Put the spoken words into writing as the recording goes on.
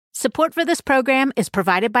Support for this program is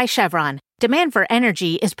provided by Chevron. Demand for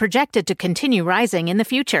energy is projected to continue rising in the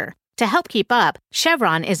future. To help keep up,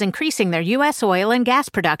 Chevron is increasing their U.S. oil and gas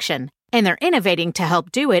production, and they're innovating to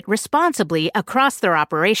help do it responsibly across their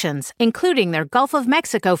operations, including their Gulf of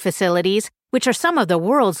Mexico facilities, which are some of the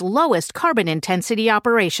world's lowest carbon intensity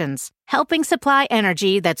operations, helping supply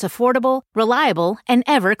energy that's affordable, reliable, and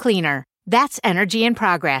ever cleaner. That's energy in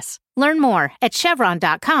progress. Learn more at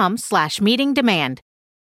chevron.com/meeting demand.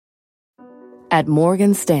 At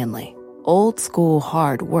Morgan Stanley, old school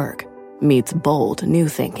hard work meets bold new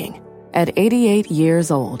thinking. At 88 years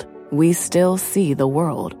old, we still see the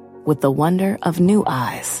world with the wonder of new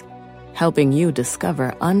eyes, helping you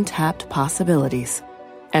discover untapped possibilities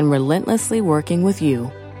and relentlessly working with you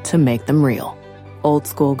to make them real. Old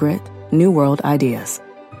school grit, new world ideas.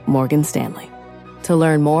 Morgan Stanley. To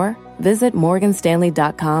learn more, visit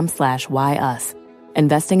morganstanley.com/whyus.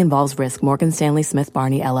 Investing involves risk. Morgan Stanley Smith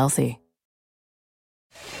Barney, LLC.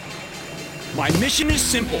 My mission is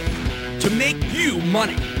simple, to make you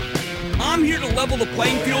money. I'm here to level the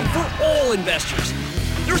playing field for all investors.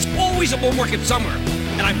 There's always a bull market somewhere,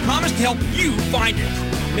 and I promise to help you find it.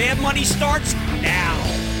 Mad Money starts now.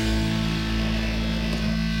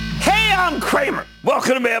 Hey, I'm Cramer.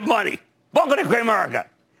 Welcome to Mad Money. Welcome to Cramerica.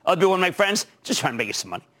 I'll be one of my friends just trying to make you some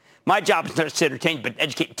money. My job is not to entertain, but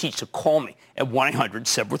educate and teach, so call me at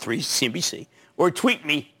 1-800-743-CNBC or tweet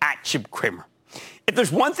me at Chip Cramer. If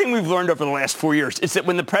there's one thing we've learned over the last 4 years, it's that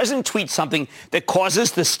when the president tweets something that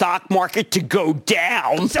causes the stock market to go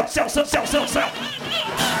down, sell.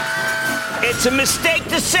 It's a mistake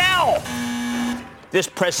to sell. This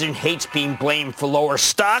president hates being blamed for lower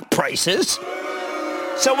stock prices.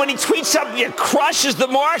 So when he tweets something that crushes the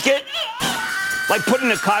market, like putting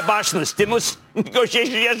a kibosh on the stimulus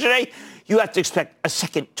negotiations yesterday, you have to expect a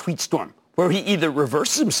second tweet storm, where he either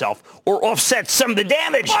reverses himself or offsets some of the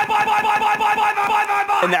damage. Buy.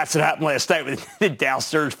 And that's what happened last night with the Dow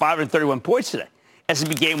surged 531 points today.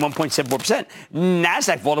 S&P gained 1.74%.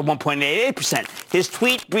 NASDAQ vaulted 1.88%. His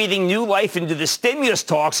tweet breathing new life into the stimulus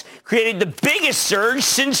talks created the biggest surge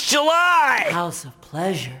since July. House of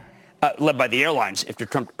pleasure. Led by the airlines after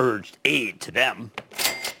Trump urged aid to them.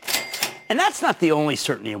 And that's not the only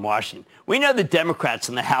certainty in Washington. We know the Democrats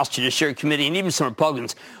in the House Judiciary Committee and even some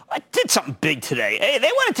Republicans did something big today. Hey, they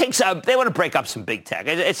want to break up some big tech.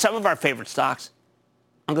 It's some of our favorite stocks.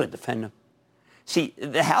 I'm going to defend them. See,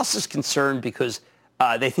 the House is concerned because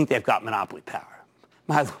they think they've got monopoly power.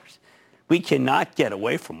 My lords, we cannot get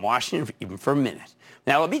away from Washington even for a minute.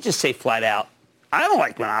 Now, let me just say flat out, I don't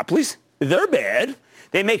like monopolies. They're bad.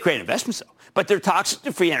 They make great investments, though. But they're toxic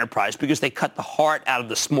to free enterprise because they cut the heart out of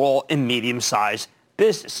the small and medium-sized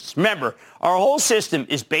businesses. Remember, our whole system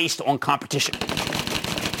is based on competition.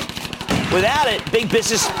 Without it, big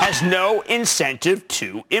business has no incentive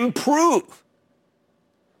to improve.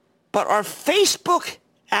 But are Facebook,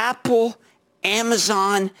 Apple,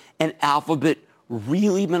 Amazon, and Alphabet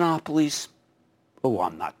really monopolies? Oh,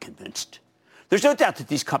 I'm not convinced. There's no doubt that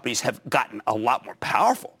these companies have gotten a lot more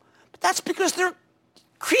powerful. But that's because they're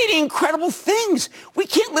creating incredible things. We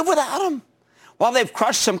can't live without them. While they've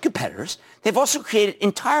crushed some competitors, they've also created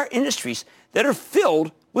entire industries that are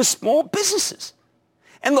filled with small businesses.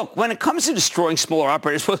 And look, when it comes to destroying smaller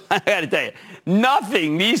operators, well, I got to tell you,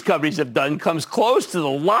 nothing these companies have done comes close to the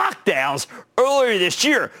lockdowns earlier this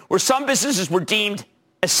year, where some businesses were deemed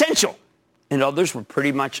essential and others were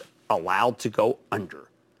pretty much allowed to go under.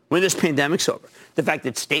 When this pandemic's over, the fact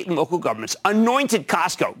that state and local governments anointed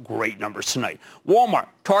Costco, great numbers tonight, Walmart,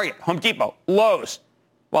 Target, Home Depot, Lowe's,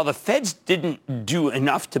 while the feds didn't do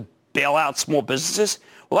enough to bail out small businesses,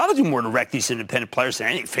 well, that'll do more to wreck these independent players than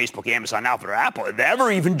any Facebook, Amazon, Alphabet, or Apple have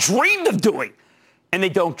ever even dreamed of doing. And they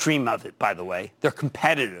don't dream of it, by the way. They're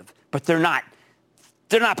competitive, but they're not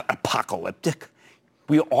apocalyptic.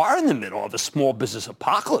 We are in the middle of a small business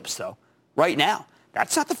apocalypse, though, right now.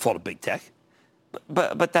 That's not the fault of big tech.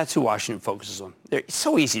 But that's who Washington focuses on. It's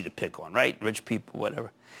so easy to pick on, right? Rich people,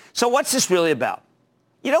 whatever. So what's this really about?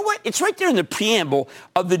 You know what? It's right there in the preamble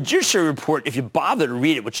of the Judiciary Report, if you bother to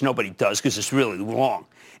read it, which nobody does because it's really long.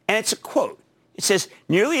 And it's a quote. It says,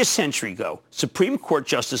 nearly a century ago, Supreme Court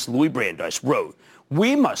Justice Louis Brandeis wrote,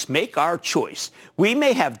 "We must make our choice. We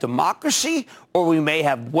may have democracy or we may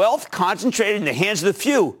have wealth concentrated in the hands of the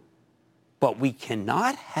few, but we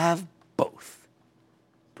cannot have both."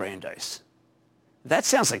 Brandeis. That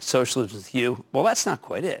sounds like socialism to you. Well, that's not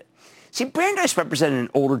quite it. See, Brandeis represented an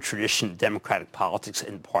older tradition of democratic politics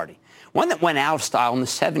in the party, one that went out of style in the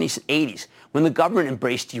 70s and 80s when the government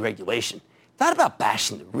embraced deregulation. It's not about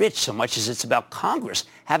bashing the rich so much as it's about Congress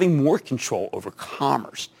having more control over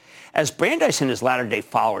commerce. as Brandeis and his latter-day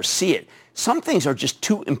followers see it, some things are just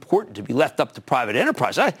too important to be left up to private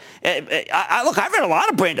enterprise. Look, I've read a lot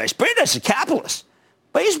of Brandeis. Brandeis is a capitalist,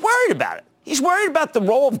 but he's worried about it. He's worried about the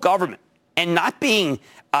role of government and not being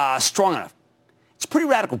strong enough. It's a pretty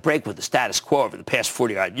radical break with the status quo over the past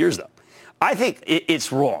 40-odd years, though. I think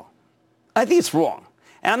it's wrong. I think it's wrong.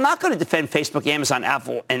 And I'm not going to defend Facebook, Amazon,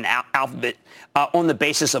 Apple, and Alphabet on the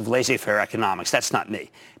basis of laissez-faire economics. That's not me.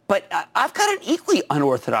 But I've got an equally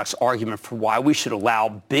unorthodox argument for why we should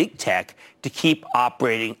allow big tech to keep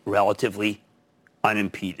operating relatively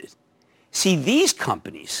unimpeded. See, these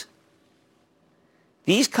companies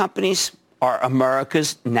are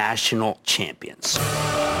America's national champions.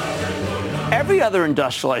 Every other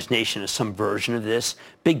industrialized nation is some version of this.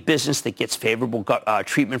 Big business that gets favorable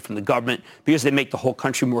treatment from the government because they make the whole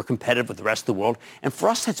country more competitive with the rest of the world. And for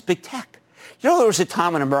us, that's big tech. You know, there was a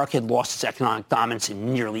time when America had lost its economic dominance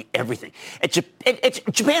in nearly everything. At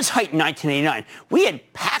Japan's height in 1989, we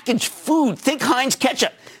had packaged food, think Heinz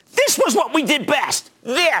ketchup. This was what we did best.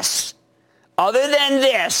 This. Other than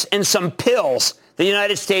this and some pills, the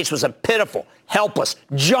United States was a pitiful, helpless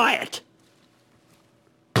giant.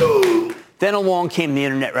 Then along came the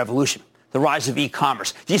internet revolution, the rise of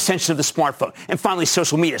e-commerce, the ascension of the smartphone, and finally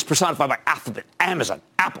social media is personified by Alphabet, Amazon,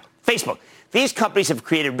 Apple, Facebook. These companies have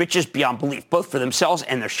created riches beyond belief, both for themselves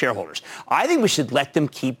and their shareholders. I think we should let them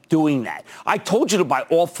keep doing that. I told you to buy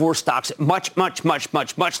all four stocks at much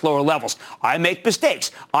lower levels. I make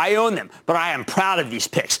mistakes. I own them, but I am proud of these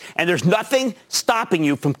picks. And there's nothing stopping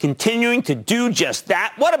you from continuing to do just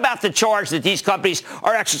that. What about the charge that these companies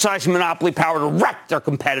are exercising monopoly power to wreck their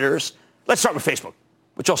competitors? Let's start with Facebook,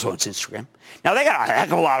 which also owns Instagram. Now, they got a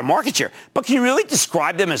heck of a lot of market share, but can you really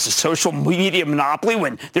describe them as a social media monopoly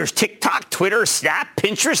when there's TikTok, Twitter, Snap,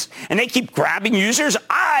 Pinterest, and they keep grabbing users?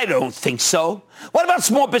 I don't think so. What about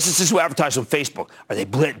small businesses who advertise on Facebook? Are they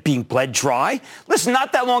being bled dry? Listen,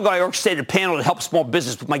 not that long ago, I orchestrated a panel to help small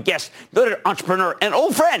business with my guest, noted entrepreneur and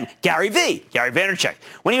old friend, Gary Vaynerchuk.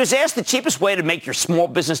 When he was asked the cheapest way to make your small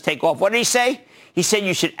business take off, what did he say? He said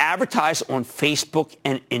you should advertise on Facebook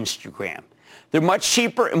and Instagram. They're much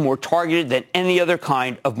cheaper and more targeted than any other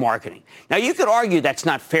kind of marketing. Now, you could argue that's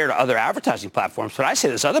not fair to other advertising platforms, but I say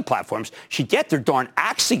those other platforms should get their darn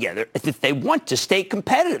acts together if they want to stay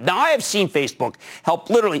competitive. Now, I have seen Facebook help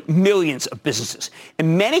literally millions of businesses.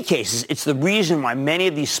 In many cases, it's the reason why many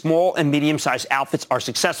of these small and medium-sized outfits are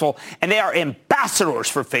successful, and they are ambassadors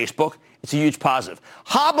for Facebook. It's a huge positive.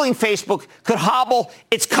 Hobbling Facebook could hobble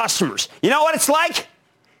its customers. You know what it's like?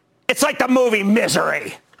 It's like the movie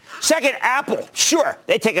Misery. Second, Apple. Sure,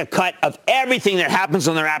 they take a cut of everything that happens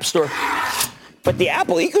on their app store. But the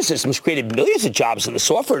Apple ecosystem has created millions of jobs in the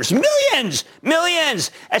software.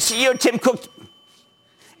 Millions! As CEO Tim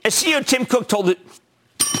Cook told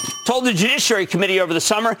the Judiciary Committee over the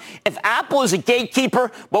summer, if Apple is a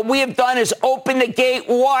gatekeeper, what we have done is open the gate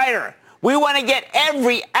wider. We want to get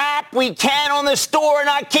every app we can on the store and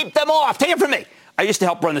not keep them off. Take it from me. I used to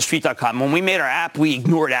help run TheStreet.com. When we made our app, we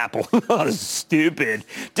ignored Apple. Oh, stupid.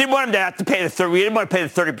 Didn't want them to have to pay we didn't want to pay the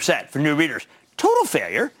 30% for new readers. Total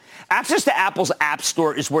failure. Access to Apple's App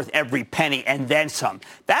Store is worth every penny and then some.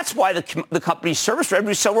 That's why the company's service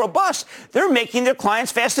revenue is so robust. They're making their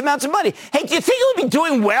clients vast amounts of money. Hey, do you think it would be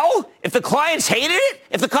doing well if the clients hated it?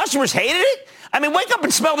 If the customers hated it? I mean, wake up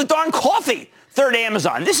and smell the darn coffee. Third,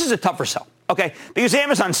 Amazon. This is a tougher sell, okay? Because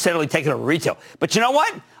Amazon's steadily taking over retail. But you know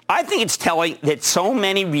what? I think it's telling that so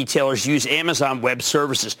many retailers use Amazon Web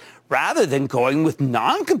Services rather than going with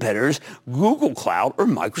non-competitors, Google Cloud or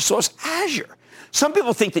Microsoft's Azure. Some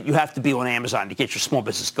people think that you have to be on Amazon to get your small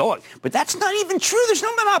business going, but that's not even true. There's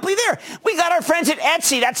no monopoly there. We got our friends at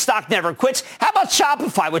Etsy. That stock never quits. How about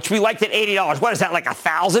Shopify, which we liked at $80? What is that, like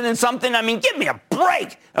 1,000 and something? I mean, give me a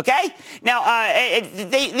break, okay? Now,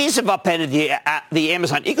 these have upended the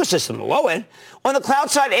Amazon ecosystem, the low end. On the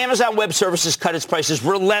cloud side, Amazon Web Services cut its prices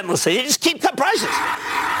relentlessly. They just keep cutting prices.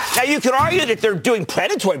 Now, you could argue that they're doing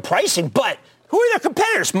predatory pricing, but who are their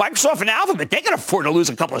competitors? Microsoft and Alphabet. They can afford to lose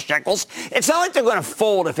a couple of shekels. It's not like they're going to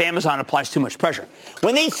fold if Amazon applies too much pressure.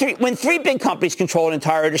 When three big companies control an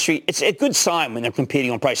entire industry, it's a good sign when they're competing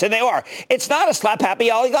on price. And they are. It's not a slap-happy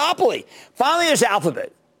oligopoly. Finally, there's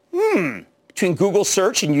Alphabet. Between Google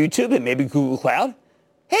Search and YouTube and maybe Google Cloud,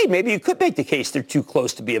 hey, maybe you could make the case they're too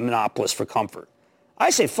close to be a monopolist for comfort. I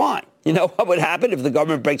say fine. You know what would happen if the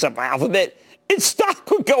government breaks up Alphabet? Its stock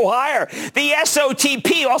would go higher. The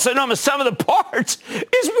SOTP, also known as sum of the parts,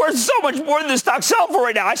 is worth so much more than the stock selling for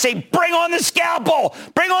right now. I say bring on the scalpel.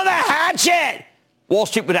 Bring on the hatchet. Wall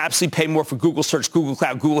Street would absolutely pay more for Google Search, Google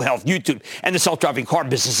Cloud, Google Health, YouTube, and the self-driving car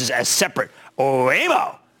businesses as separate.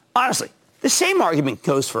 Waymo. Honestly, The same argument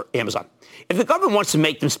goes for Amazon. If the government wants to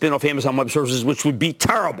make them spin off Amazon Web Services, which would be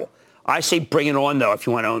terrible, I say bring it on, though, if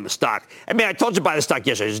you want to own the stock. I mean, I told you to buy the stock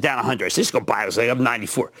yesterday. It was down 100. I said, just go buy it. It was like up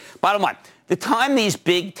 94. Bottom line, the time these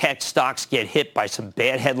big tech stocks get hit by some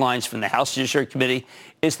bad headlines from the House Judiciary Committee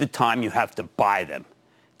is the time you have to buy them.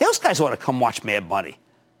 Those guys ought to come watch Mad Money.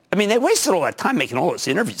 I mean, they wasted all that time making all those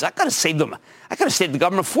interviews. I got to save them. I got to save the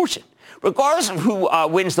government a fortune. Regardless of who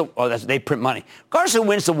wins they print money. Regardless of who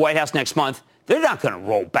wins the White House next month, they're not going to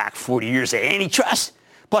roll back 40 years of antitrust.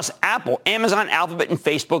 Plus, Apple, Amazon, Alphabet, and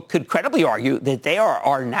Facebook could credibly argue that they are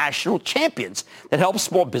our national champions that help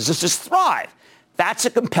small businesses thrive. That's a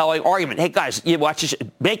compelling argument. Hey, guys, you watch this,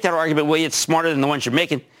 make that argument, will you? It's smarter than the ones you're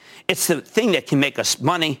making. It's the thing that can make us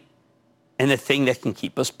money and the thing that can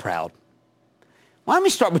keep us proud. Why don't we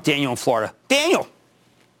start with Daniel in Florida? Daniel.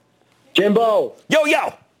 Jimbo.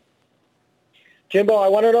 Yo. Jimbo, I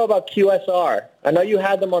want to know about QSR. I know you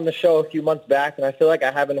had them on the show a few months back, and I feel like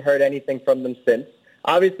I haven't heard anything from them since.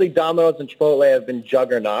 Obviously, Domino's and Chipotle have been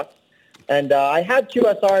juggernauts. And I have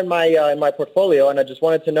QSR in my portfolio, and I just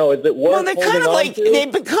wanted to know, is it worth holding on to? Well, they're kind of like,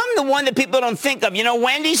 they've become the one that people don't think of. You know,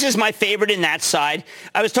 Wendy's is my favorite in that side.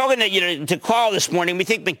 I was talking to Carl this morning. We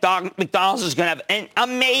think McDonald's is going to have an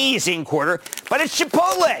amazing quarter, but it's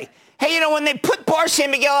Chipotle. Hey, when they put Bar San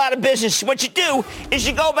Miguel out of business, what you do is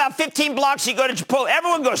you go about 15 blocks, you go to Chipotle.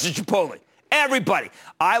 Everyone goes to Chipotle. Everybody.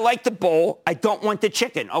 I like the bowl. I don't want the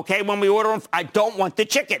chicken. Okay, when we order them, I don't want the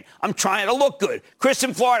chicken. I'm trying to look good. Chris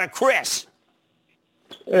in Florida. Chris.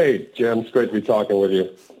 Hey, Jim. It's great to be talking with you.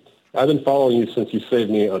 I've been following you since you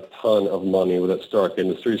saved me a ton of money with that Stark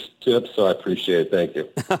Industries tip, so I appreciate it. Thank you.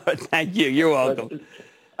 Thank you. You're welcome.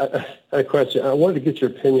 I had a question. I wanted to get your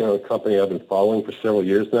opinion on a company I've been following for several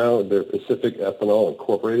years now. They're Pacific Ethanol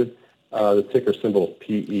Incorporated. The ticker symbol is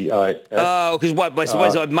PEIS. Oh, because what was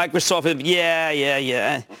Microsoft?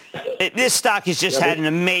 Yeah. This stock has just had an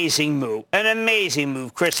amazing move,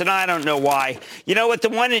 Chris, and I don't know why. You know what? The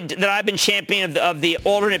one that I've been championing of the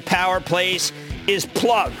alternate power plays is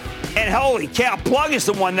Plug. And holy cow, Plug is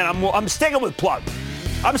the one that I'm sticking with Plug.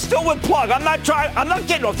 I'm still with Plug. I'm not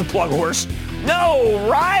getting off the Plug horse. No,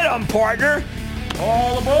 ride on, partner.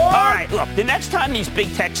 All aboard. All right, look, the next time these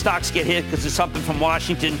big tech stocks get hit because of something from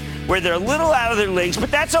Washington where they're a little out of their leagues,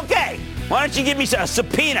 but that's okay. Why don't you give me a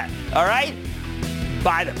subpoena, all right?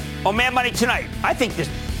 Buy them. Oh, Mad Money tonight. I think that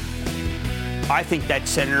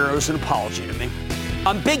senator owes an apology to me.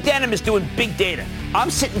 Big Denim is doing big data.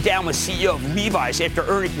 I'm sitting down with CEO of Levi's after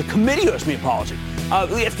earnings. The committee owes me an apology.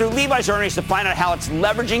 After Levi's earnings to find out how it's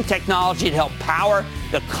leveraging technology to help power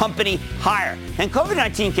the company higher. And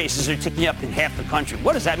COVID-19 cases are ticking up in half the country.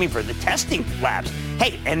 What does that mean for the testing labs?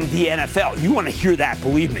 Hey, and the NFL. You want to hear that,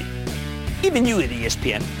 believe me. Even you at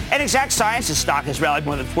ESPN. And Exact Sciences stock has rallied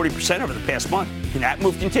more than 40% over the past month. Can that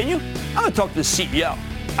move continue? I'm going to talk to the CEO.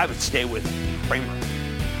 I would stay with Cramer.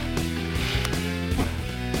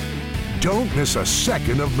 Don't miss a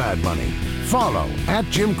second of Mad Money. Follow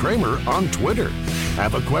 @Jim Cramer on Twitter.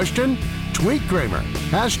 Have a question? Tweet Cramer.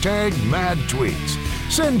 #MadTweets.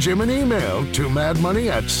 Send Jim an email to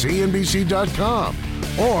madmoney@cnbc.com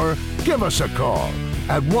or give us a call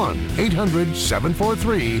at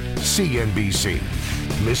 1-800-743-CNBC.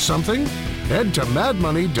 Miss something? Head to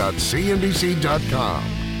madmoney.cnbc.com.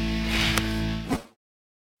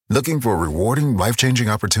 Looking for a rewarding, life-changing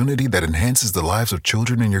opportunity that enhances the lives of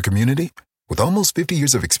children in your community? With almost 50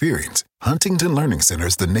 years of experience, Huntington Learning Center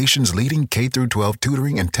is the nation's leading K-12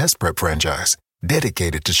 tutoring and test prep franchise,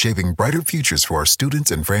 dedicated to shaping brighter futures for our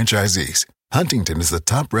students and franchisees. Huntington is the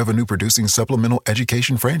top revenue-producing supplemental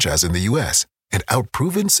education franchise in the U.S., and our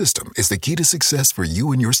proven system is the key to success for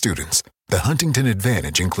you and your students. The Huntington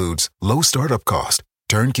Advantage includes low startup cost,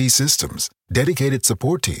 turnkey systems, dedicated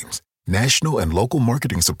support teams, national and local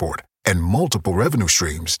marketing support, and multiple revenue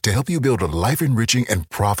streams to help you build a life-enriching and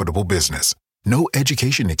profitable business. No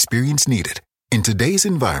education experience needed. In today's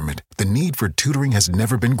environment, the need for tutoring has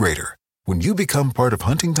never been greater. When you become part of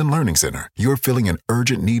Huntington Learning Center, you're filling an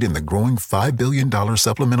urgent need in the growing $5 billion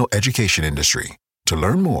supplemental education industry. To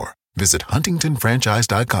learn more, visit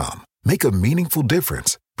huntingtonfranchise.com. Make a meaningful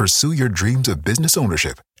difference, pursue your dreams of business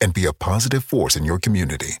ownership, and be a positive force in your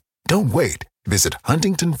community. Don't wait. Visit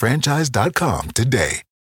huntingtonfranchise.com today.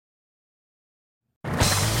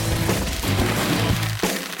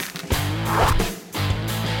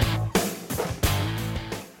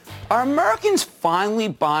 Are Americans finally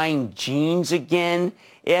buying jeans again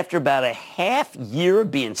after about a half year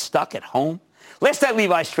of being stuck at home? Last night,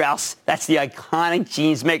 Levi Strauss, that's the iconic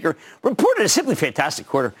jeans maker, reported a simply fantastic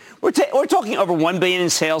quarter. We're talking over $1 billion in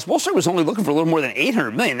sales. Wall Street was only looking for a little more than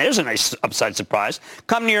 $800 million. There's a nice upside surprise.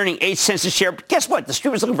 Company earning 8 cents a share. But guess what? The street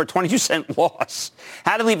was looking for a 22-cent loss.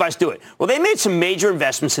 How did Levi's do it? Well, they made some major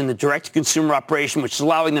investments in the direct-to-consumer operation, which is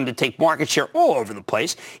allowing them to take market share all over the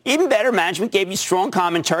place. Even better, management gave you strong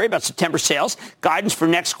commentary about September sales. Guidance for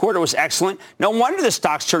next quarter was excellent. No wonder the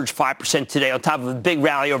stock surged 5% today on top of a big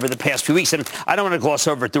rally over the past few weeks. And I don't want to gloss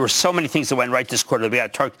over it. There were so many things that went right this quarter that we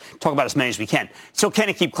got to talk about as many as we can. So can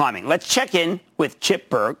it keep climbing? Let's check in with Chip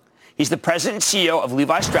Bergh. He's the president and CEO of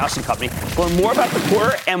Levi Strauss Co. Learn more about the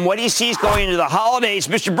quarter and what he sees going into the holidays.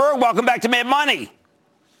 Mr. Bergh, welcome back to Mad Money.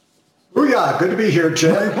 Booyah. Good to be here,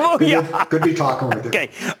 Jim. Good to be talking with you. Okay.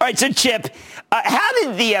 All right. So, Chip, how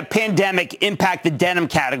did the pandemic impact the denim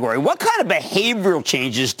category? What kind of behavioral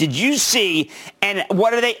changes did you see, and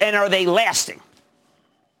what are they? And are they lasting?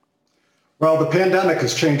 Well, the pandemic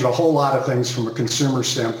has changed a whole lot of things from a consumer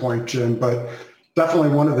standpoint, Jim, but definitely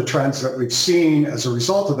one of the trends that we've seen as a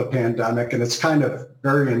result of the pandemic, and it's kind of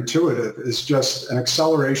very intuitive, is just an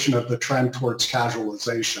acceleration of the trend towards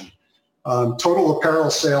casualization. Total apparel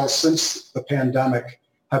sales since the pandemic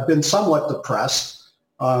have been somewhat depressed,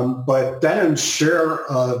 but denim's share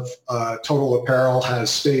of total apparel has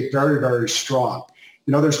stayed very, very strong.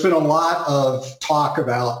 You know, there's been a lot of talk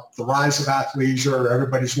about the rise of athleisure.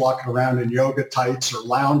 Everybody's walking around in yoga tights or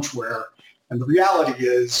loungewear. And the reality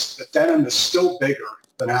is that denim is still bigger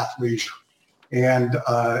than athleisure. And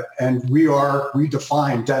we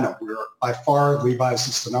define denim. We're by far, Levi's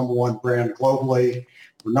is the number one brand globally.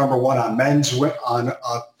 We're number one on men's on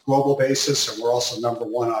a global basis, and we're also number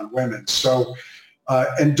one on women's. So,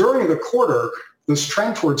 and during the quarter, this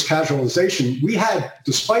trend towards casualization, we had,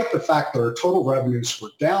 despite the fact that our total revenues were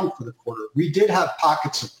down for the quarter, we did have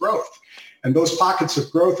pockets of growth. And those pockets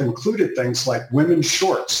of growth included things like women's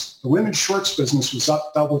shorts. The women's shorts business was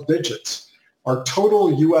up double digits. Our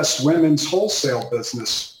total U.S. women's wholesale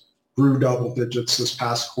business grew double digits this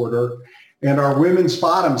past quarter. And our women's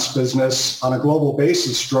bottoms business on a global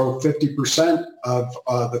basis drove 50% of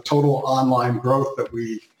the total online growth that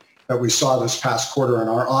we saw this past quarter, and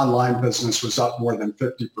our online business was up more than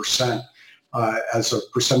 50% as a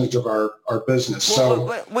percentage of our business. Well,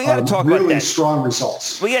 so we got to talk really about that. Strong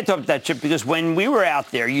results. We got to talk about that, Chip, because when we were out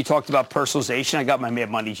there, you talked about personalization. I got my Mad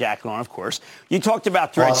Money jacket on, of course. You talked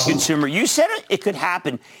about direct-to-consumer. You said it could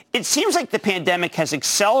happen. It seems like the pandemic has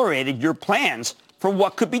accelerated your plans for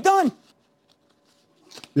what could be done.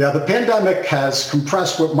 Yeah, the pandemic has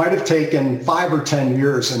compressed what might have taken 5 or 10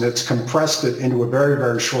 years, and it's compressed it into a very,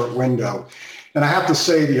 very short window. And I have to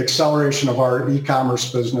say the acceleration of our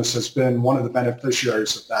e-commerce business has been one of the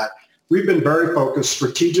beneficiaries of that. We've been very focused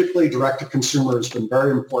strategically. Direct-to-consumer has been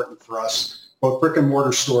very important for us, both brick and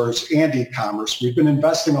mortar stores and e-commerce. We've been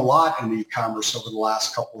investing a lot in e-commerce over the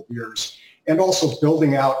last couple of years and also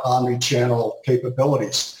building out omni-channel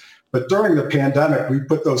capabilities. But during the pandemic, we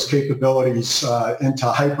put those capabilities into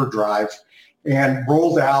hyperdrive and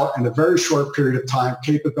rolled out in a very short period of time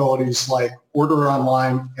capabilities like order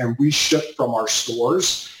online and we ship from our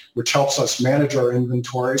stores, which helps us manage our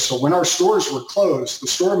inventory. So when our stores were closed, the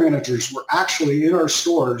store managers were actually in our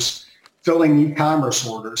stores filling e-commerce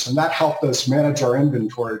orders, and that helped us manage our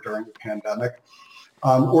inventory during the pandemic.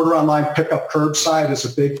 Order online, pickup curbside is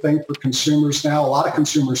a big thing for consumers now. A lot of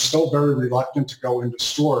consumers still very reluctant to go into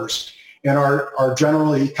stores, and our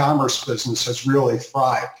general e-commerce business has really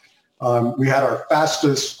thrived. We had our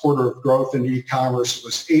fastest quarter of growth in e-commerce. It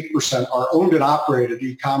was 8%. Our owned and operated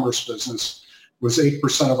e-commerce business was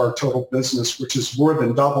 8% of our total business, which is more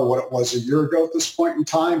than double what it was a year ago at this point in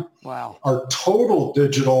time. Wow. Our total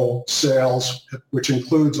digital sales, which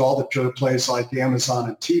includes all the pure plays like Amazon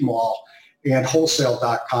and Tmall, and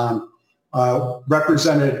wholesale.com,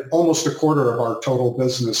 represented almost a quarter of our total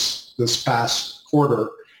business this past quarter.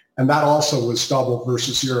 And that also was double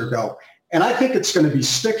versus a year ago. And I think it's going to be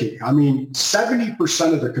sticky. I mean,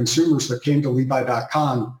 70% of the consumers that came to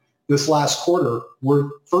Levi.com this last quarter were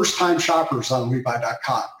first-time shoppers on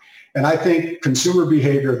Levi.com. And I think consumer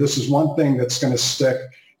behavior, this is one thing that's going to stick.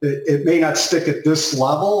 It may not stick at this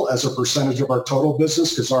level as a percentage of our total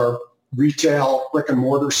business because our retail brick and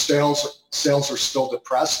mortar sales are still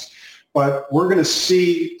depressed, but we're going to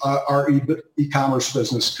see our e-commerce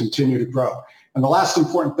business continue to grow. And the last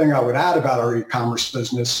important thing I would add about our e-commerce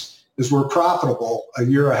business is we're profitable a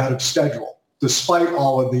year ahead of schedule, despite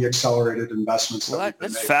all of the accelerated investments that we've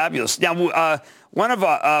been making. Fabulous. Now, one of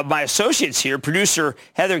my associates here, producer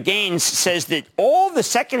Heather Gaines, says that all the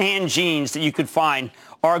secondhand jeans that you could find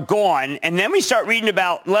are gone. And then we start reading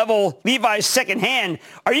about Levi's secondhand.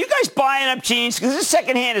 Are you guys buying up jeans? Because this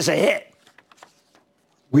secondhand is a hit.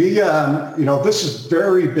 We, this is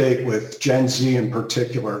very big with Gen Z in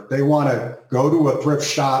particular. They want to go to a thrift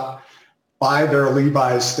shop, buy their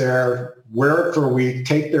Levi's there, wear it for a week,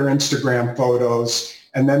 take their Instagram photos,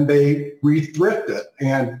 and then they re-thrift it.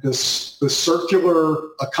 And the circular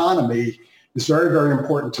economy is very, very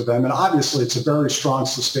important to them. And obviously, it's a very strong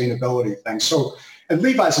sustainability thing. So, and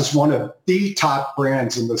Levi's is one of the top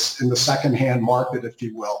brands in the secondhand market, if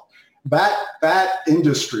you will. That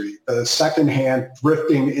industry, the secondhand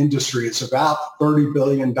thrifting industry, is about $30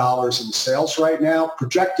 billion in sales right now,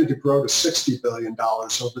 projected to grow to $60 billion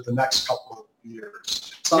over the next couple of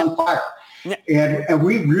years. It's on fire. And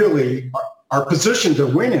we really are positioned to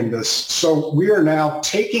win in this. So we are now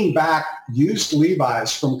taking back used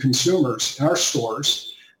Levi's from consumers in our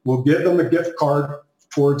stores. We'll give them a gift card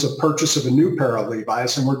towards a purchase of a new pair of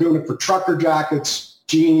Levi's, and we're doing it for trucker jackets,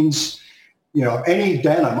 jeans, any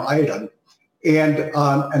denim item. And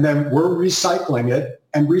then we're recycling it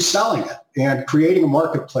and reselling it and creating a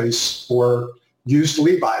marketplace for used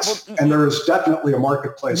Levi's. And there is definitely a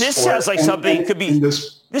marketplace this for sounds like something could be,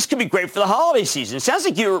 this could be great for the holiday season. It sounds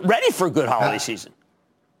like you're ready for a good holiday season.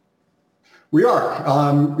 We are.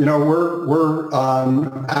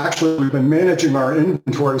 Actually, we've been managing our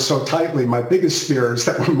inventory so tightly. My biggest fear is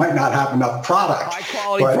that we might not have enough product. High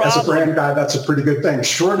quality but problem. As a brand guy, that's a pretty good thing.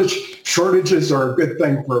 Shortages are a good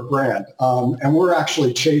thing for a brand. And we're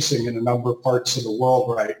actually chasing in a number of parts of the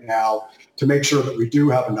world right now to make sure that we do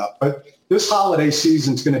have enough. But this holiday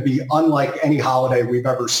season is going to be unlike any holiday we've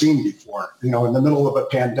ever seen before, in the middle of a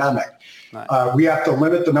pandemic. Right. We have to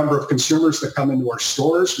limit the number of consumers that come into our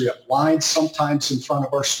stores. We have lines sometimes in front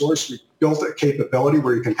of our stores. We built a capability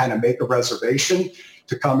where you can kind of make a reservation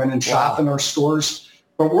to come in and shop in our stores.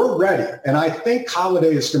 But we're ready. And I think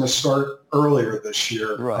holiday is going to start earlier this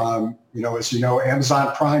year. Right. As you know,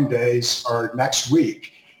 Amazon Prime Days are next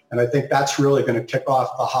week. And I think that's really going to kick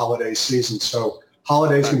off the holiday season. So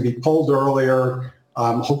holidays going to be pulled earlier.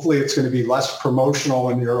 Hopefully it's going to be less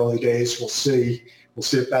promotional in the early days. We'll see. We'll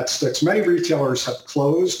see if that sticks. Many retailers have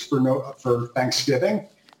closed for Thanksgiving,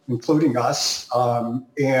 including us.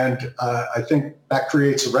 And I think that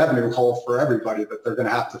creates a revenue hole for everybody that they're going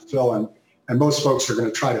to have to fill. And most folks are going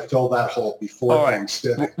to try to fill that hole before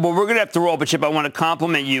Thanksgiving. Well, we're going to have to roll, but Chip, I want to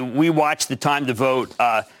compliment you. We watched the Time to Vote.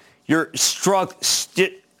 Your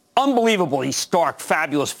unbelievably stark,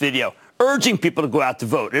 fabulous video, urging people to go out to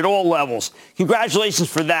vote at all levels. Congratulations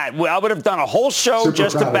for that. I would have done a whole show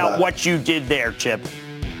just about what you did there, Chip.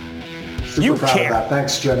 Super proud of that.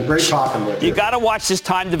 Thanks, Jim. Great talking with you. You got to watch this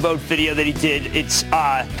Time to Vote video that he did. It's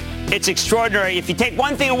extraordinary. If you take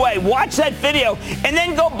one thing away, watch that video and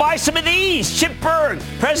then go buy some of these. Chip Bergh,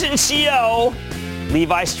 President and CEO,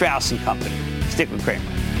 Levi Strauss Co. Stick with Cramer.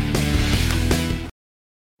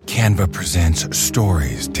 Canva presents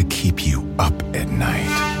stories to keep you up at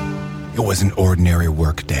night. It was an ordinary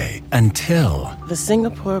workday until... The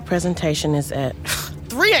Singapore presentation is at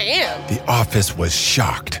 3 a.m. The office was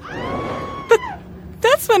shocked. But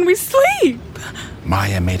that's when we sleep.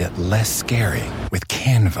 Maya made it less scary with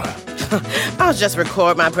Canva. I'll just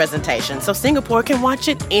record my presentation so Singapore can watch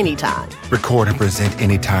it anytime. Record and present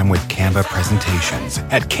anytime with Canva presentations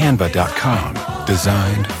at canva.com.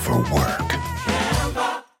 Designed for work.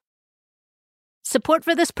 Support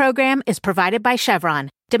for this program is provided by Chevron.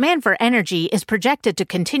 Demand for energy is projected to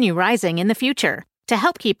continue rising in the future. To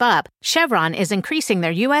help keep up, Chevron is increasing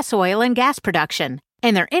their U.S. oil and gas production,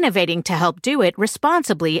 and they're innovating to help do it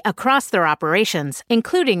responsibly across their operations,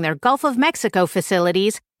 including their Gulf of Mexico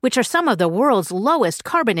facilities, which are some of the world's lowest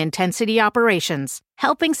carbon intensity operations,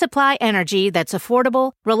 helping supply energy that's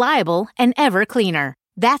affordable, reliable, and ever cleaner.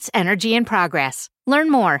 That's energy in progress. Learn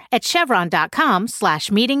more at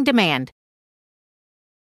chevron.com/meeting demand.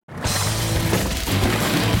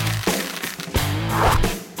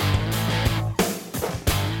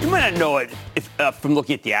 You might not know it from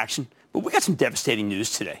looking at the action, but we got some devastating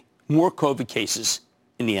news today. More COVID cases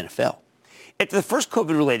in the NFL. After the first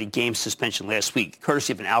COVID-related game suspension last week,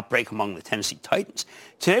 courtesy of an outbreak among the Tennessee Titans,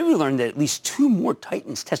 today we learned that at least 2 more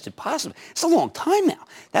Titans tested positive. It's a long time now.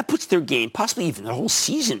 That puts their game, possibly even the whole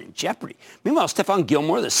season, in jeopardy. Meanwhile, Stephon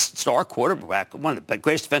Gilmore, the star quarterback, one of the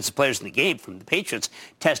greatest defensive players in the game from the Patriots,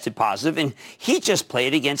 tested positive, and he just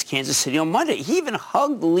played against Kansas City on Monday. He even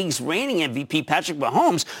hugged the league's reigning MVP, Patrick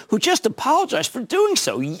Mahomes, who just apologized for doing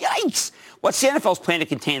so. Yikes! What's the NFL's plan to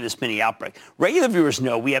contain this mini outbreak? Regular viewers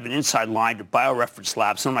know we have an inside line to BioReference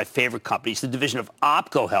Labs, one of my favorite companies, the division of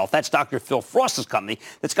OPCO Health. That's Dr. Phil Frost's company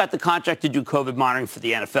that's got the contract to do COVID monitoring for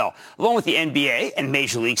the NFL, along with the NBA and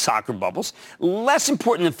Major League Soccer bubbles. Less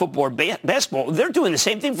important than football or basketball, they're doing the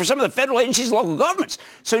same thing for some of the federal agencies and local governments.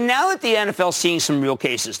 So now that the NFL is seeing some real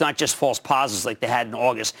cases, not just false positives like they had in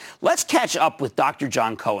August, let's catch up with Dr.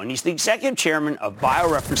 Jon Cohen. He's the executive chairman of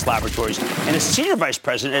BioReference Laboratories and a senior vice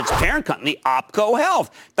president at its parent company, OPCO Health.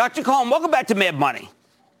 Dr. Cohen, welcome back to Mad Money.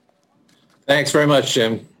 Thanks very much,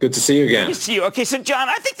 Jim. Good to see you again. Good to see you. Okay, so John,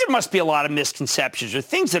 I think there must be a lot of misconceptions or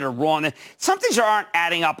things that are wrong. Some things aren't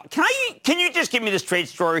adding up. Can you just give me the straight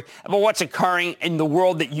story about what's occurring in the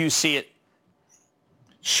world that you see it?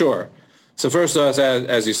 Sure. So first,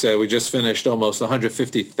 as you said, we just finished almost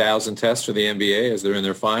 150,000 tests for the NBA as they're in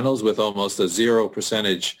their finals with almost a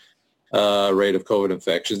 0% rate of COVID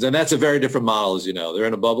infections. And that's a very different model, as you know. They're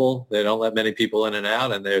in a bubble. They don't let many people in and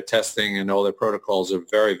out, and their testing and all their protocols are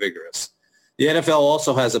very vigorous. The NFL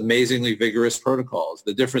also has amazingly vigorous protocols.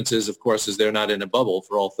 The difference is, of course, is they're not in a bubble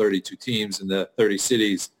for all 32 teams in the 30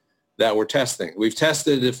 cities that we're testing. We've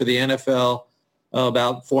tested for the NFL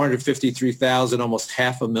about 453,000, almost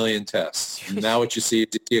 500,000 tests. And now what you see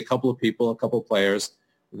is a couple of people, a couple of players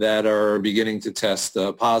that are beginning to test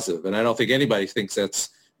positive. And I don't think anybody thinks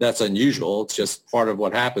that's unusual. It's just part of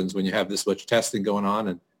what happens when you have this much testing going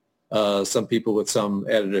on and some people with some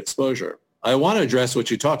added exposure. I want to address what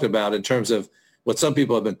you talked about in terms of what some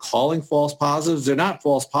people have been calling false positives. They're not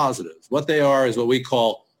false positives. What they are is what we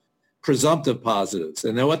call presumptive positives.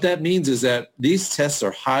 And then what that means is that these tests are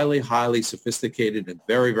highly, highly sophisticated and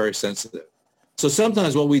very, very sensitive. So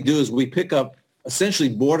sometimes what we do is we pick up essentially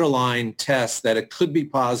borderline tests that it could be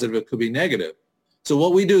positive, it could be negative. So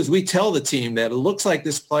what we do is we tell the team that it looks like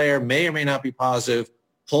this player may or may not be positive,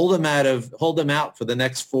 hold them out for the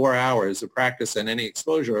next 4 hours of practice and any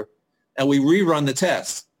exposure, and we rerun the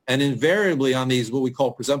test. And invariably on these, what we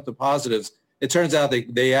call presumptive positives, it turns out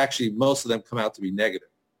they actually, most of them come out to be negative.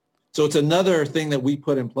 So it's another thing that we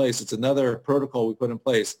put in place. It's another protocol we put in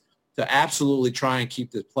place to absolutely try and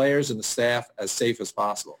keep the players and the staff as safe as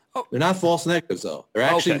possible. Oh. They're not false negatives, though.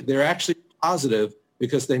 They're actually positive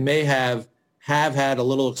because they may have had a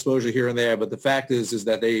little exposure here and there, but the fact is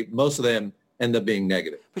that most of them end up being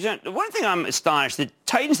negative. But John, one thing I'm astonished, the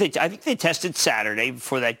Titans, I think they tested Saturday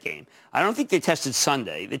before that game. I don't think they tested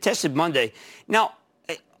Sunday. They tested Monday. Now,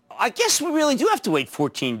 I guess we really do have to wait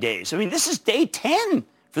 14 days. I mean, this is day 10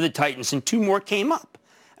 for the Titans, and 2 more came up.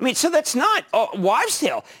 I mean, so that's not wives'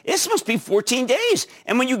 tale. This must be 14 days.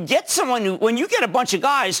 And when you get when you get a bunch of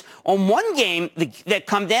guys on one game that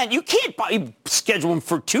come down, you can't schedule them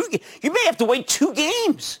for 2 games. You may have to wait 2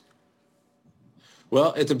 games.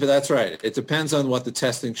 Well, that's right. It depends on what the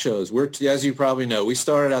testing shows. As you probably know, we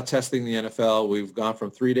started out testing the NFL. We've gone from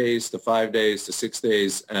 3 days to 5 days to 6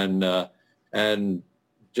 days, and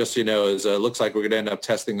just it looks like we're going to end up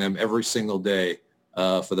testing them every single day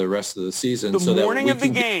for the rest of the season. The morning of the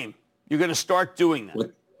game, you're going to start doing that.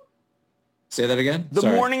 What? Say that again? The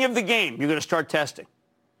morning of the game, you're going to start testing.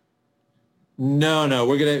 No,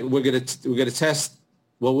 we're going to test.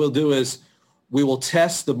 What we'll do is we will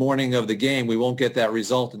test the morning of the game. We won't get that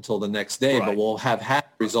result until the next day, right. But we'll have had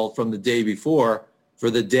the result from the day before for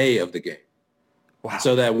the day of the game. Wow.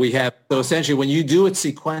 So essentially when you do it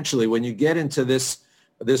sequentially, when you get into this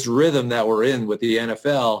rhythm that we're in with the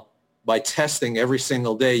NFL, by testing every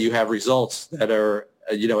single day, you have results that are,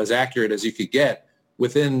 as accurate as you could get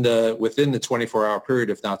within the 24-hour period,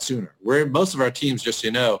 if not sooner. Where most of our teams,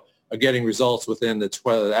 are getting results within the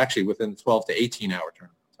 12 to 18-hour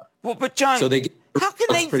turnaround time. Well, but John, so they get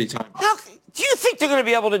pretty timely. Do you think they're going to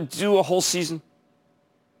be able to do a whole season?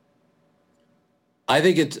 I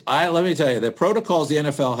think let me tell you, the protocols the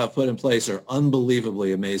NFL have put in place are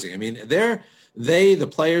unbelievably amazing. I mean, the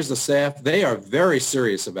players, the staff, they are very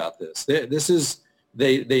serious about this.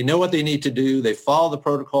 They know what they need to do. They follow the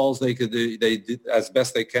protocols they do as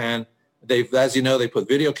best they can. As you know, they put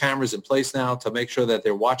video cameras in place now to make sure that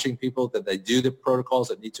they're watching people, that they do the protocols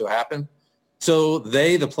that need to happen. So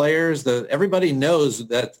the players, everybody knows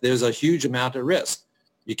that there's a huge amount of risk.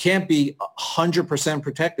 You can't be 100%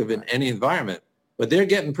 protective in any environment, but they're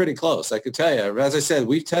getting pretty close. I could tell you, as I said,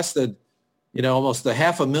 we've tested almost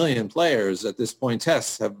 500,000 players at this point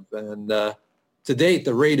tests and to date,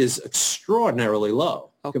 the rate is extraordinarily low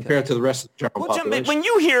compared to the rest of the general population. When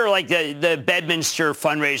you hear like the Bedminster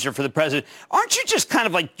fundraiser for the president, aren't you just kind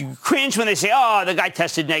of like you cringe when they say, oh, the guy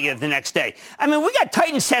tested negative the next day? I mean, we got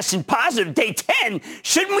Titans testing positive day 10.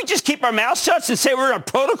 Shouldn't we just keep our mouths shut and say we're on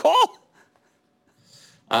protocol?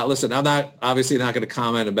 Listen, I'm obviously not going to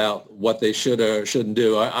comment about what they should or shouldn't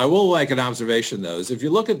do. I will make an observation, though, is if you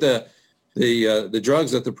look at the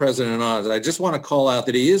drugs that the president is on, I just want to call out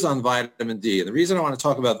that he is on vitamin D. And the reason I want to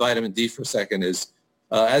talk about vitamin D for a second is,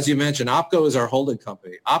 as you mentioned, OPKO is our holding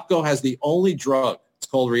company. OPKO has the only drug, it's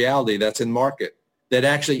called Reality, that's in market, that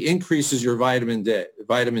actually increases your vitamin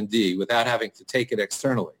D without having to take it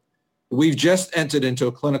externally. We've just entered into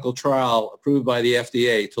a clinical trial approved by the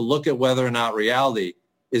FDA to look at whether or not Reality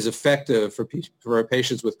is effective for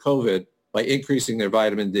patients with COVID by increasing their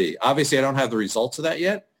vitamin D. Obviously, I don't have the results of that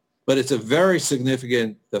yet, but it's a very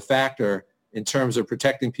significant factor in terms of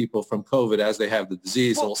protecting people from COVID as they have the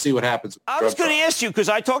disease, and we'll see what happens. I was going to ask you, because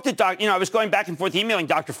I talked to I was going back and forth emailing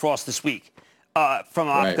Dr. Frost this week from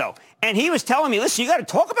OPKO, right. And he was telling me, listen, you got to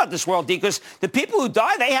talk about this, World D, because the people who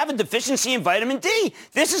die, they have a deficiency in vitamin D.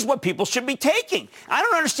 This is what people should be taking. I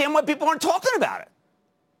don't understand why people aren't talking about it.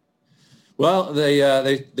 Well,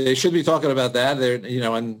 they should be talking about that.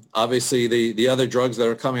 And obviously the other drugs that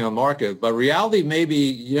are coming on market. But Reality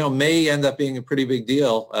may end up being a pretty big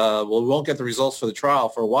deal. We won't get the results for the trial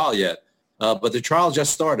for a while yet, but the trial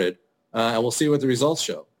just started, and we'll see what the results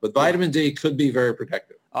show. But vitamin D could be very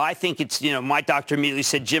protective. I think it's, my doctor immediately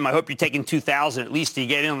said, Jim, I hope you're taking 2,000 at least to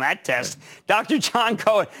get in on that test. Dr. Jon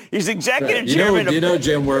Cohen, he's executive chairman of...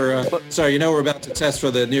 Jim, we're about to test for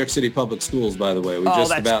the New York City Public Schools, by the way.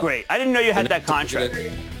 That's great. I didn't know you had that contract.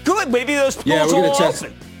 Good, maybe those schools will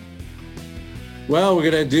open. Well, we're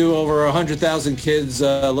going to do over 100,000 kids,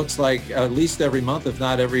 looks like at least every month, if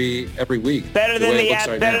not every week. Better than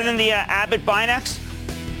the Abbott Binax?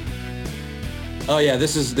 Oh, yeah,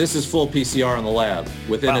 this is full PCR in the lab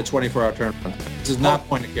within a 24-hour turnaround. This is not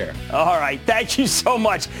point of care. All right. Thank you so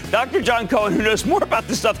much. Dr. Jon Cohen, who knows more about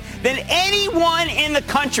this stuff than anyone in the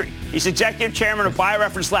country. He's executive chairman of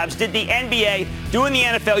BioReference Labs, did the NBA, doing the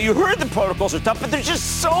NFL. You heard the protocols are tough, but there's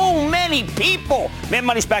just so many people. Mad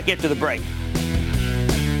Money's back after the break.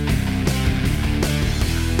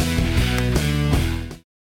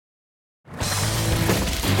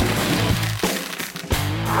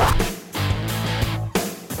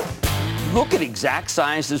 Look at Exact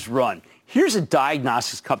Sciences run. Here's a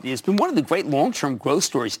diagnostics company that's been one of the great long-term growth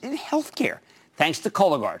stories in healthcare, thanks to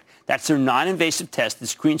Cologuard. That's their non-invasive test that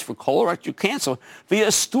screens for colorectal cancer via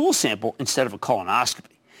a stool sample instead of a colonoscopy.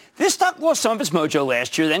 This stock lost some of its mojo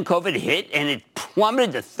last year, then COVID hit, and it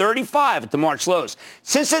plummeted to 35 at the March lows.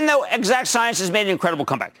 Since then, though, Exact Sciences made an incredible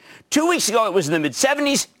comeback. 2 weeks ago, it was in the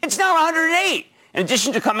mid-70s. It's now 108. In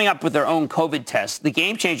addition to coming up with their own COVID test, the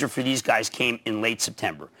game changer for these guys came in late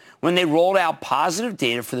September when they rolled out positive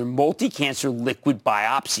data for their multi-cancer liquid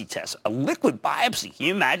biopsy test. A liquid biopsy, can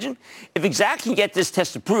you imagine? If Exact can get this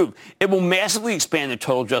test approved, it will massively expand their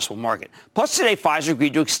total addressable market. Plus, today, Pfizer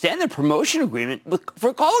agreed to extend their promotion agreement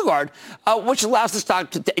for Cologuard, which allows the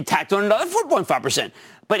stock to tack on another 4.5%.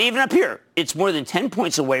 But even up here, it's more than 10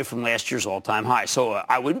 points away from last year's all-time high. So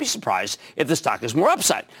I wouldn't be surprised if the stock is more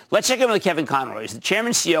upside. Let's check in with Kevin Conroy. He's the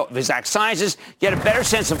chairman and CEO of Exact Sciences. Get a better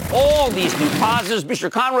sense of all these new positives. Mr.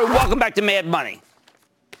 Conroy, welcome back to Mad Money.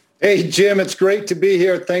 Hey, Jim, it's great to be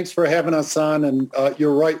here. Thanks for having us on. And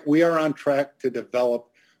you're right. We are on track to develop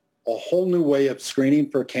a whole new way of screening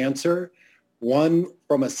for cancer, one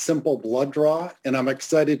from a simple blood draw, and I'm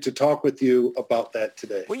excited to talk with you about that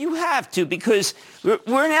today. Well, you have to, because you're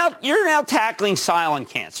now tackling silent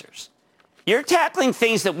cancers. You're tackling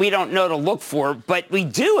things that we don't know to look for, but we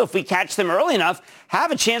do, if we catch them early enough,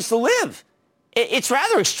 have a chance to live. It's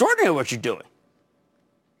rather extraordinary what you're doing.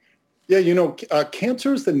 Yeah,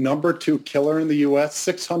 cancer is the number 2 killer in the U.S.,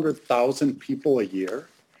 600,000 people a year,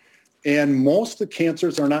 and most of the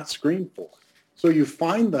cancers are not screened for. So you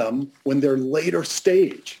find them when they're later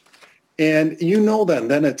stage. And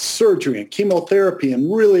then it's surgery and chemotherapy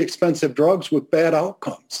and really expensive drugs with bad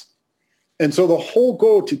outcomes. And so the whole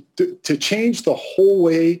goal to change the whole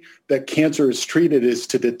way that cancer is treated is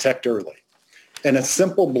to detect early. And a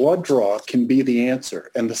simple blood draw can be the answer.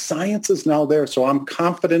 And the science is now there. So I'm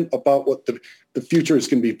confident about what the future is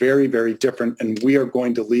going to be very, very different. And we are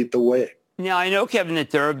going to lead the way. Now, I know, Kevin, that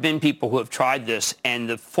there have been people who have tried this, and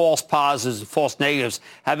the false positives and false negatives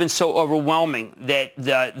have been so overwhelming that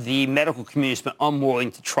the medical community has been unwilling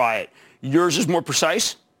to try it. Yours is more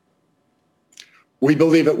precise? We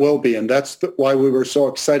believe it will be, and that's why we were so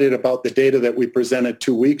excited about the data that we presented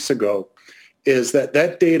 2 weeks ago, is that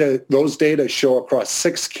those data show across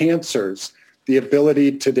 6 cancers the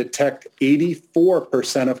ability to detect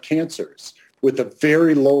 84% of cancers with a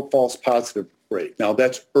very low false positive rate. Now,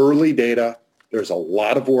 that's early data. There's a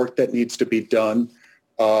lot of work that needs to be done.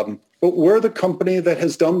 But we're the company that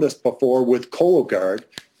has done this before with Cologuard.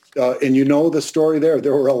 And you know the story there.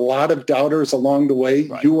 There were a lot of doubters along the way.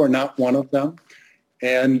 Right. You are not one of them.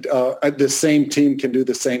 And the same team can do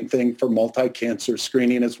the same thing for multi-cancer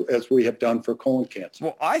screening as we have done for colon cancer.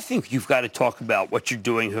 Well, I think you've got to talk about what you're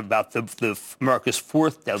doing about the America's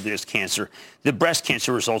fourth deadliest cancer. The breast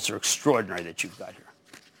cancer results are extraordinary that you've got here.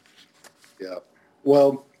 Yeah.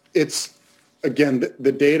 Well, it's, again,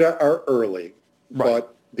 the data are early,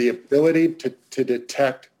 but the ability to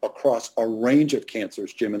detect across a range of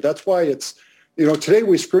cancers, Jim, and that's why it's, today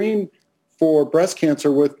we screen for breast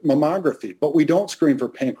cancer with mammography, but we don't screen for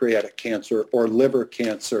pancreatic cancer or liver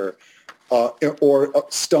cancer or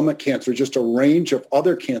stomach cancer, just a range of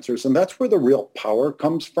other cancers. And that's where the real power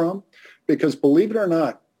comes from, because believe it or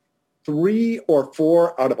not, 3 or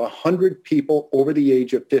 4 out of 100 people over the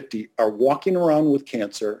age of 50 are walking around with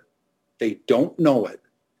cancer. They don't know it.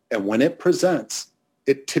 And when it presents,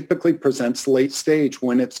 it typically presents late stage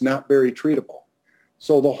when it's not very treatable.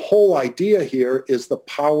 So the whole idea here is the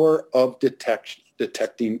power of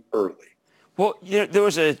detecting early. Well, there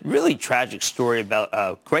was a really tragic story about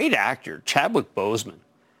a great actor, Chadwick Boseman,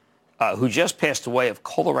 who just passed away of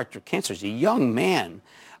colorectal cancer. He's a young man.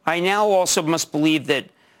 I now also must believe that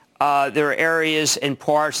there are areas and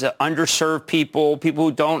parts that underserved people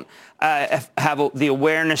who don't have the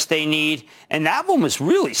awareness they need. And that one was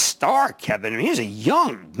really stark, Kevin. I mean, he was a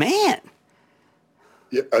young man.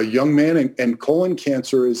 A young man, and colon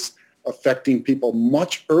cancer is affecting people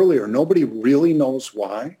much earlier. Nobody really knows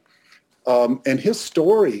why. And his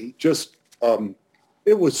story just,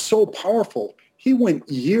 it was so powerful. He went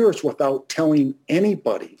years without telling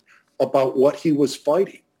anybody about what he was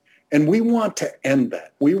fighting. And we want to end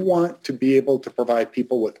that. We want to be able to provide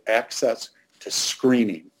people with access to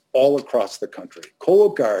screening all across the country.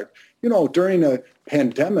 Cologuard, during a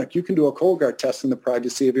pandemic, you can do a Cologuard test in the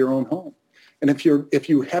privacy of your own home. And if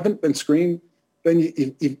you haven't been screened, then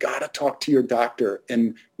you've got to talk to your doctor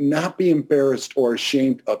and not be embarrassed or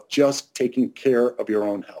ashamed of just taking care of your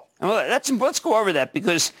own health. Well, let's go over that,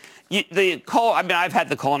 because I've had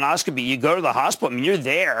the colonoscopy. You go to the hospital. I mean, you're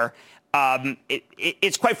there.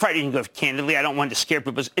 It's quite frightening to go, candidly. I don't want to scare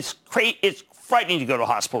people. It's frightening to go to a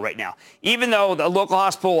hospital right now. Even though the local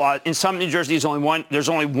hospital in some New Jersey there's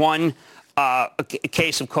only one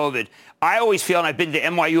case of COVID. I always feel, and I've been to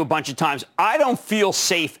NYU a bunch of times, I don't feel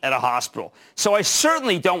safe at a hospital. So I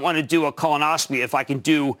certainly don't want to do a colonoscopy if I can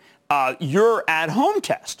do your at-home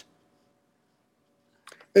test.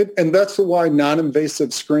 And that's why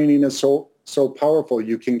non-invasive screening is so powerful.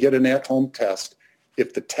 You can get an at-home test.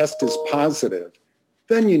 If the test is positive,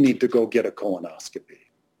 then you need to go get a colonoscopy.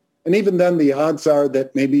 And even then, the odds are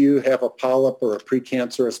that maybe you have a polyp or a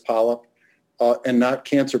precancerous polyp and not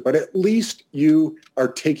cancer, but at least you are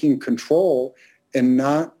taking control and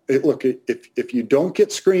not, look, if you don't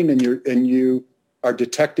get screened and you are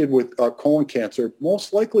detected with colon cancer,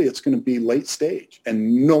 most likely it's going to be late stage,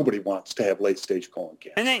 and nobody wants to have late stage colon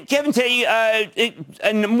cancer. And then, Kevin,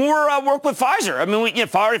 and more work with Pfizer. I mean,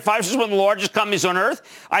 Pfizer's one of the largest companies on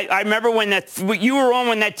earth. I remember when you were on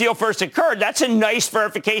when that deal first occurred. That's a nice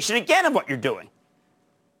verification again of what you're doing.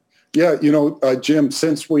 Yeah, Jim,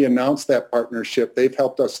 since we announced that partnership, they've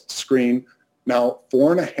helped us screen now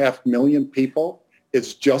 4.5 million people.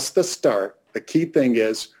 It's just the start. The key thing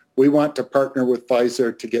is we want to partner with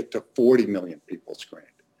Pfizer to get to 40 million people screened.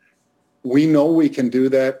 We know we can do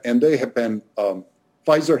that, and they have been,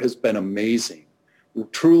 Pfizer has been amazing,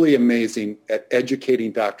 truly amazing at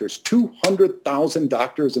educating doctors. 200,000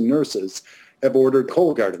 doctors and nurses have ordered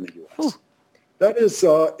Cologuard in the U.S. That is,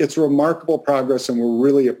 it's remarkable progress, and we're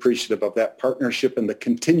really appreciative of that partnership and the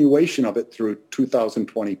continuation of it through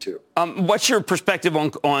 2022. What's your perspective on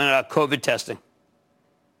COVID testing?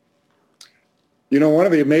 One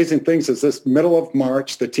of the amazing things is this middle of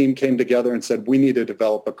March, the team came together and said, we need to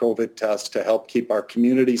develop a COVID test to help keep our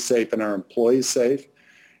community safe and our employees safe.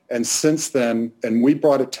 And since then, and we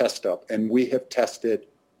brought a test up, and we have tested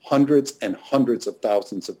hundreds and hundreds of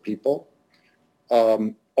thousands of people.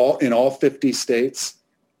 In all 50 states.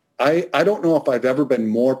 I don't know if I've ever been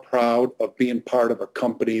more proud of being part of a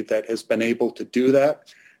company that has been able to do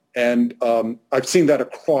that. And I've seen that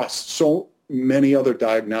across so many other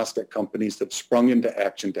diagnostic companies that have sprung into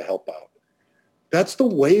action to help out. That's the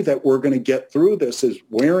way that we're going to get through this, is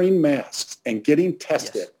wearing masks and getting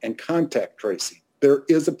tested and contact tracing. There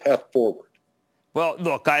is a path forward. Well,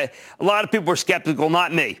 look, a lot of people were skeptical,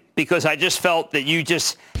 not me, because I just felt that you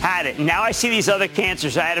just had it. Now I see these other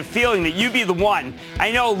cancers. I had a feeling that you'd be the one.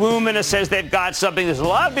 I know Illumina says they've got something. There's a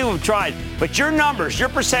lot of people who've tried, but your numbers, your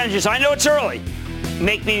percentages, I know it's early,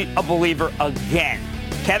 make me a believer again.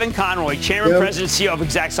 Kevin Conroy, Chairman, President, CEO of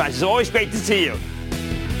Exact Sciences. Always great to see you.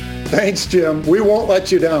 Thanks, Jim. We won't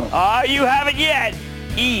let you down. You haven't yet.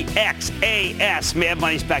 EXAS. Mad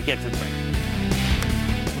Money's back after the break.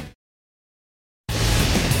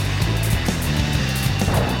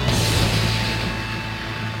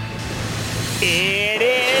 It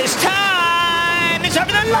is time. It's time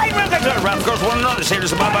for the lightning round. Of course, one another.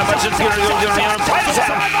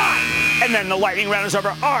 And then the lightning round is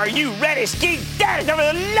over. Are you ready? Ski Dad. It's over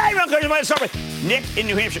the lightning round. Let's start with Nick in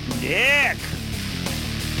New Hampshire. Nick.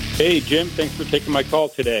 Hey, Jim. Thanks for taking my call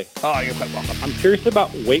today. Oh, you're quite welcome. I'm curious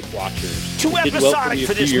about Weight Watchers. Too episodic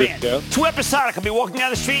for this man. Too episodic. I'll be walking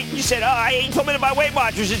down the street and you said, you told me to buy Weight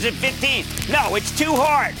Watchers. It's at 15. No, it's too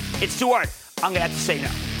hard. It's too hard. I'm going to have to say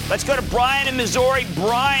no. Let's go to Brian in Missouri.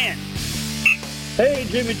 Brian. Hey,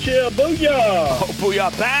 Jimmy Chill. Booyah. Oh,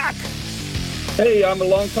 booyah back. Hey, I'm a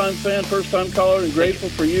longtime fan, first-time caller, and grateful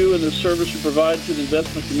for you and the service you provide to the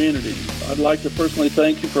investment community. I'd like to personally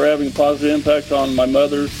thank you for having a positive impact on my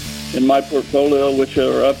mother and my portfolio, which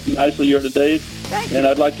are up nicely year to date. And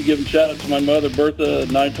I'd like to give a shout-out to my mother, Bertha, a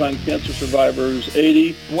 9-time cancer survivor who's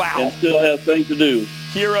 80 and still has things to do.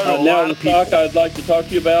 Hero to a now, lot the of people. stock I'd like to talk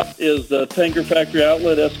to you about is the Tanker Factory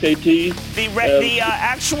Outlet, SKT. The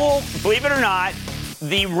actual, believe it or not,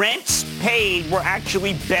 the rents paid were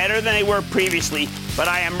actually better than they were previously, but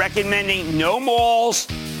I am recommending no malls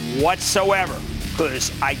whatsoever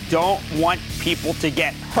because I don't want people to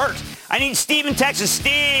get hurt. I need Steve in Texas.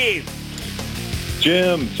 Steve.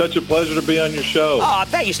 Jim, such a pleasure to be on your show. Oh,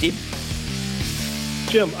 thank you, Steve.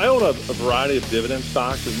 Jim, I own a variety of dividend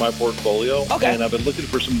stocks in my portfolio, and I've been looking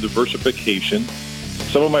for some diversification.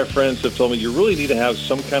 Some of my friends have told me you really need to have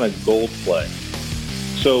some kind of gold play.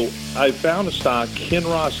 So I found a stock,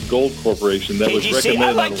 Kinross Gold Corporation, that was recommended.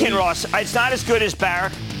 I like Kinross. It's not as good as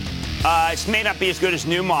Barrick. It may not be as good as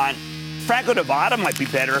Newmont. Franco-Nevada might be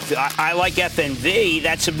better. I like FNV.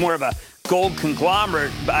 That's more of a gold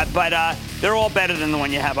conglomerate, but they're all better than the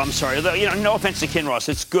one you have. I'm sorry. No offense to Kinross.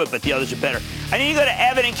 It's good, but the others are better. I need to go to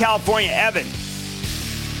Evan in California. Evan.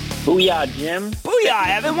 Booyah, Jim. Booyah,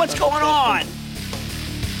 Evan. What's going on?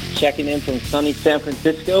 Checking in from sunny San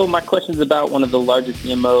Francisco. My question is about one of the largest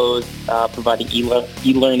CMOs providing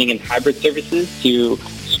e-learning and hybrid services to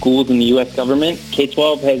schools in the U.S. government.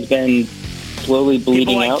 K-12 has been slowly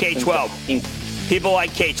bleeding out. People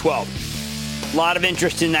like K-12. A lot of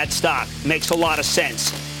interest in that stock. Makes a lot of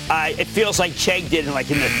sense. It feels like Chegg did in the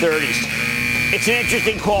 30s. It's an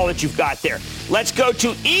interesting call that you've got there. Let's go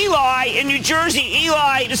to Eli in New Jersey.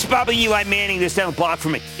 Eli, this is probably Eli Manning that's down the block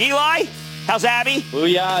from me. Eli, how's Abby?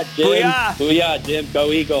 Booyah, Jim. Booyah. Booyah, Jim.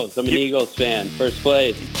 Go Eagles. I'm an Eagles fan. First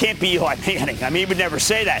place. It can't be Eli Manning. I mean, he would never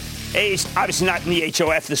say that. Hey, he's obviously not in the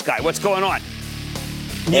HOF, this guy. What's going on?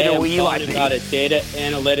 Hey, I'm calling about a data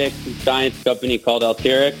analytics and science company called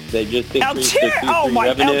Alteryx. They just increased their Q3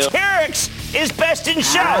 revenue. Alteryx is best in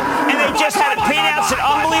show. And they just had a pre-announced an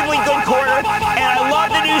unbelievably good quarter. And I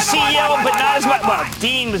love the new CEO, but not as much. Well,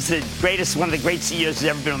 Dean was the greatest, one of the great CEOs who's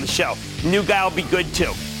ever been on the show. New guy will be good,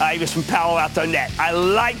 too. He was from Palo Alto Net. I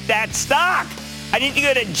like that stock. I need to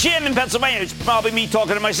go to Jim in Pennsylvania. It's probably me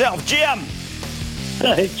talking to myself. Jim.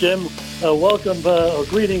 Hey, Jim. Welcome,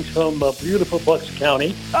 greetings from beautiful Bucks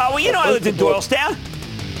County. I lived in Doylestown.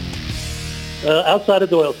 Outside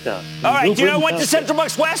of Doylestown. All right, do you know what to Central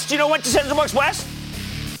Bucks West?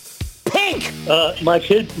 Pink! My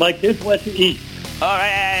kids went to East. All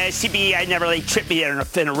right, CBE, never really tripped me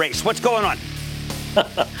in a race. What's going on?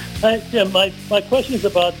 Jim, my question is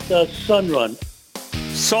about Sunrun.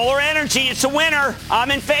 Solar energy, it's a winner.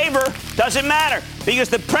 I'm in favor. Doesn't matter. Because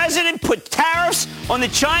the president put tariffs on the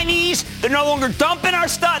Chinese. They're no longer dumping their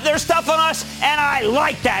stuff on us. And I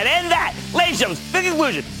like that. And that, ladies and gentlemen, the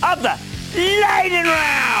conclusion of the Lightning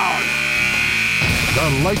Round.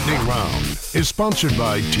 The Lightning Round is sponsored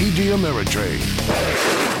by TD Ameritrade.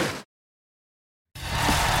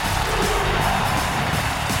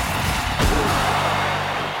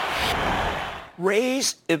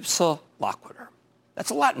 Res ipsa loquitur. That's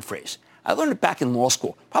a Latin phrase. I learned it back in law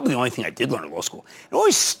school. Probably the only thing I did learn in law school. It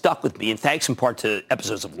always stuck with me, and thanks in part to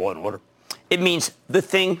episodes of Law & Order. It means the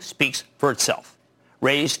thing speaks for itself.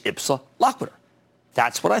 Res ipsa loquitur.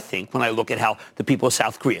 That's what I think when I look at how the people of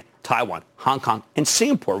South Korea, Taiwan, Hong Kong, and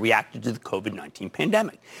Singapore reacted to the COVID-19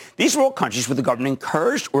 pandemic. These were all countries where the government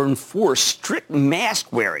encouraged or enforced strict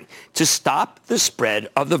mask wearing to stop the spread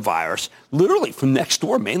of the virus, literally from next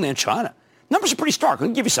door, mainland China. Numbers are pretty stark. I'll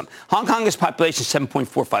give you some. Hong Kong's population is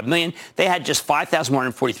 7.45 million. They had just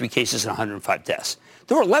 5,143 cases and 105 deaths.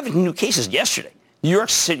 There were 11 new cases yesterday. New York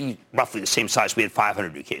City, roughly the same size, we had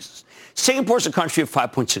 500 new cases. Singapore's a country of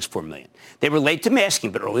 5.64 million. They were late to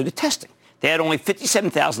masking, but early to testing. They had only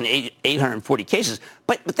 57,840 cases,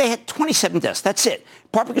 but they had 27 deaths. That's it.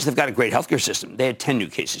 Part because they've got a great healthcare system. They had 10 new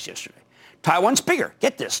cases yesterday. Taiwan's bigger.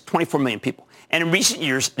 Get this, 24 million people. And in recent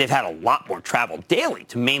years, they've had a lot more travel daily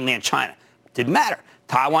to mainland China. Didn't matter.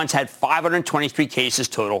 Taiwan's had 523 cases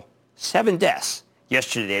total, 7 deaths.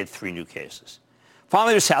 Yesterday, they had 3 new cases.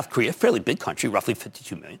 Finally, there's South Korea, fairly big country, roughly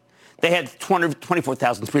 52 million. They had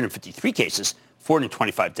 24,353 cases,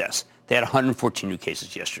 425 deaths. They had 114 new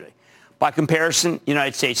cases yesterday. By comparison, the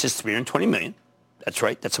United States has 320 million. That's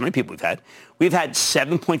right. That's how many people we've had. We've had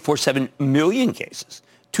 7.47 million cases,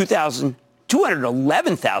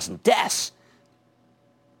 211,000 deaths.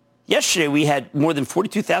 Yesterday, we had more than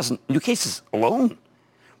 42,000 new cases alone.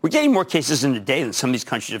 We're getting more cases in a day than some of these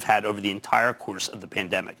countries have had over the entire course of the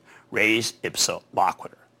pandemic. Res ipsa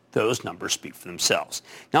loquitur. Those numbers speak for themselves.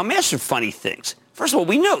 Now, masks are funny things. First of all,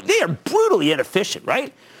 we know they are brutally inefficient,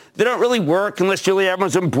 right? They don't really work unless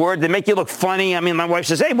everyone's on board. They make you look funny. I mean, my wife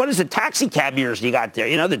says, hey, what is the taxi cab ears you got there?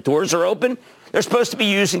 You know, the doors are open. They're supposed to be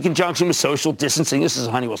used in conjunction with social distancing. This is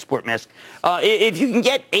a Honeywell sport mask. If you can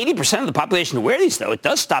get 80% of the population to wear these, though, it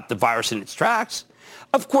does stop the virus in its tracks.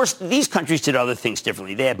 Of course, these countries did other things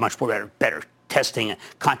differently. They had much more better testing and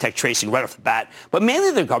contact tracing right off the bat. But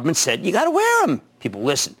mainly the government said, you got to wear them. People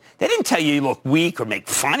listened. They didn't tell you look weak or make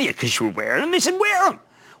fun of you because you were wearing them. They said, wear them.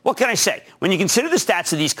 What can I say? When you consider the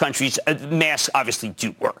stats of these countries, masks obviously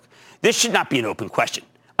do work. This should not be an open question.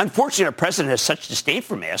 Unfortunately, our president has such disdain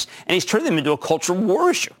for masks, and he's turned them into a cultural war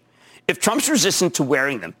issue. If Trump's resistant to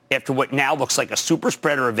wearing them after what now looks like a super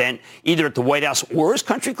spreader event, either at the White House or his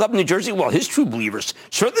country club in New Jersey, well, his true believers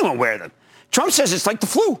certainly won't wear them. Trump says it's like the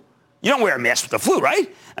flu. You don't wear a mask with the flu,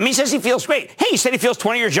 right? I mean, he says he feels great. Hey, he said he feels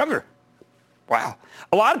 20 years younger. Wow.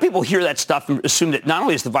 A lot of people hear that stuff and assume that not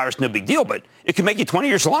only is the virus no big deal, but it can make you 20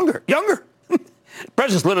 years younger. The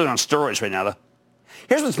president's literally on steroids right now, though.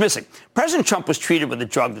 Here's what's missing. President Trump was treated with a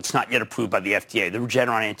drug that's not yet approved by the FDA, the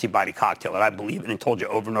Regeneron antibody cocktail, that I believe in and told you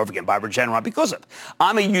over and over again by Regeneron because of.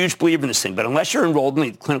 I'm a huge believer in this thing, but unless you're enrolled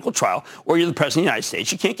in the clinical trial or you're the president of the United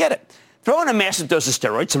States, you can't get it. Throw in a massive dose of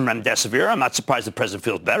steroids, some remdesivir. I'm not surprised the president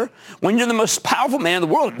feels better. When you're the most powerful man in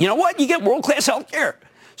the world, you know what? You get world-class health care.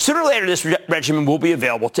 Sooner or later, this regimen will be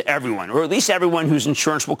available to everyone, or at least everyone whose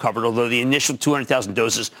insurance will cover it, although the initial 200,000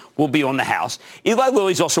 doses will be on the House. Eli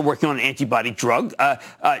Lilly is also working on an antibody drug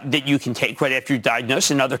that you can take right after you're diagnosed,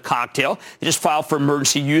 another cocktail. They just filed for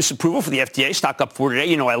emergency use approval for the FDA. Stock up for today.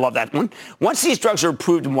 You know I love that one. Once these drugs are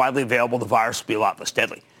approved and widely available, the virus will be a lot less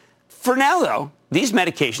deadly. For now, though, these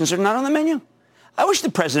medications are not on the menu. I wish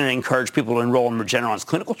the president encouraged people to enroll in Regeneron's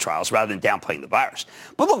clinical trials rather than downplaying the virus.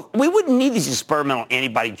 But look, we wouldn't need these experimental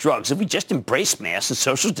antibody drugs if we just embraced masks and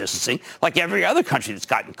social distancing like every other country that's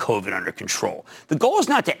gotten COVID under control. The goal is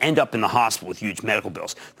not to end up in the hospital with huge medical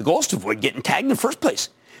bills. The goal is to avoid getting tagged in the first place.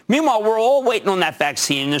 Meanwhile, we're all waiting on that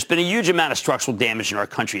vaccine, and there's been a huge amount of structural damage in our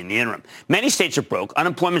country in the interim. Many states are broke,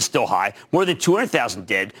 unemployment's still high, more than 200,000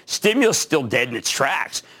 dead, stimulus still dead in its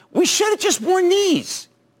tracks. We should have just worn these.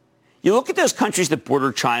 You look at those countries that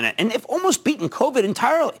border China, and they've almost beaten COVID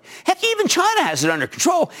entirely. Heck, even China has it under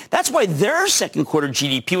control. That's why their second quarter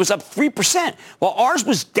GDP was up 3%, while ours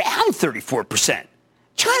was down 34%.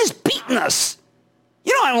 China's beaten us.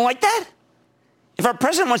 You know, I don't like that. If our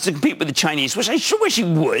president wants to compete with the Chinese, which I sure wish he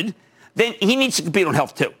would, then he needs to compete on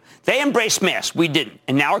health, too. They embraced masks. We didn't.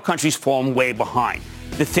 And now our country's fallen way behind.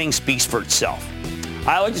 The thing speaks for itself.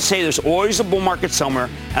 I like to say there's always a bull market somewhere,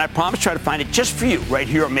 and I promise to try to find it just for you right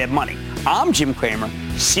here on Mad Money. I'm Jim Cramer.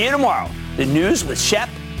 See you tomorrow. The News with Shep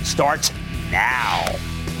starts now.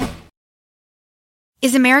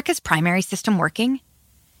 Is America's primary system working?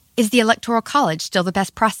 Is the Electoral College still the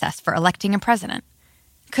best process for electing a president?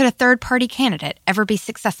 Could a third-party candidate ever be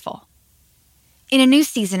successful? In a new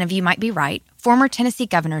season of You Might Be Right, former Tennessee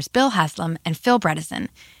governors Bill Haslam and Phil Bredesen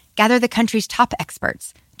gather the country's top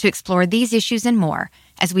experts to explore these issues and more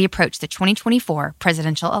as we approach the 2024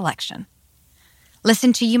 presidential election.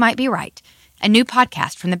 Listen to You Might Be Right, a new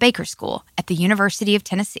podcast from the Baker School at the University of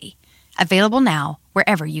Tennessee, available now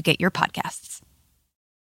wherever you get your podcasts.